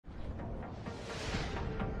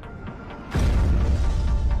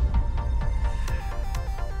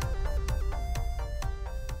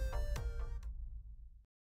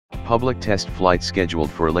public test flight scheduled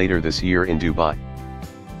for later this year in Dubai.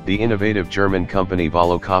 The innovative German company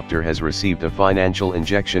Volocopter has received a financial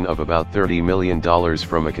injection of about $30 million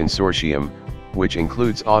from a consortium, which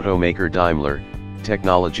includes automaker Daimler,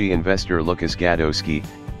 technology investor Lukas Gadowski,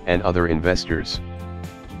 and other investors.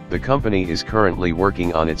 The company is currently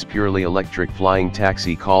working on its purely electric flying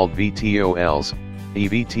taxi called VTOLs,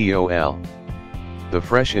 eVTOL. The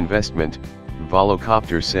fresh investment,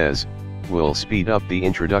 Volocopter says, will speed up the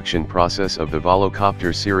introduction process of the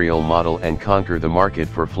Volocopter serial model and conquer the market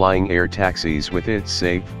for flying air taxis with its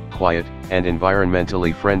safe, quiet, and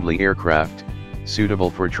environmentally friendly aircraft, suitable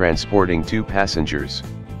for transporting 2 passengers.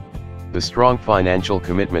 The strong financial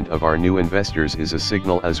commitment of our new investors is a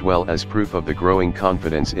signal as well as proof of the growing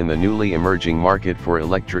confidence in the newly emerging market for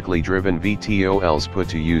electrically driven VTOLs put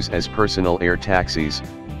to use as personal air taxis,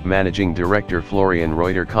 Managing Director Florian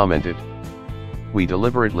Reuter commented. We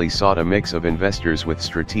deliberately sought a mix of investors with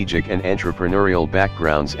strategic and entrepreneurial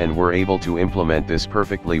backgrounds and were able to implement this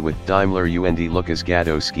perfectly with Daimler and Lukas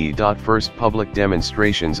Gadowski. First public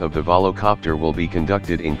demonstrations of the Volocopter will be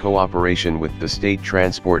conducted in cooperation with the State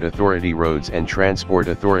Transport Authority Roads and Transport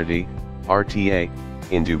Authority, RTA,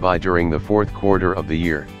 in Dubai during the 4th quarter of the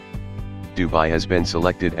year. Dubai has been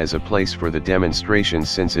selected as a place for the demonstrations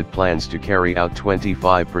since it plans to carry out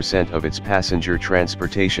 25% of its passenger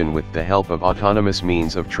transportation with the help of autonomous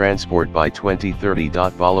means of transport by 2030.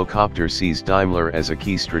 Volocopter sees Daimler as a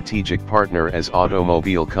key strategic partner as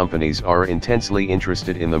automobile companies are intensely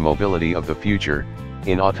interested in the mobility of the future,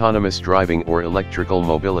 in autonomous driving or electrical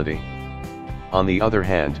mobility. On the other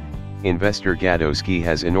hand, investor Gadowski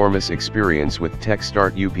has enormous experience with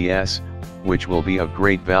TechStart UPS, which will be of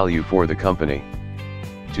great value for the company.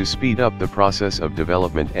 To speed up the process of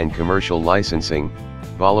development and commercial licensing,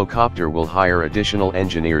 Volocopter will hire additional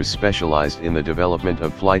engineers specialized in the development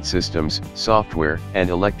of flight systems, software, and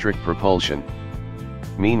electric propulsion.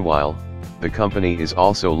 Meanwhile, the company is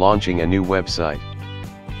also launching a new website.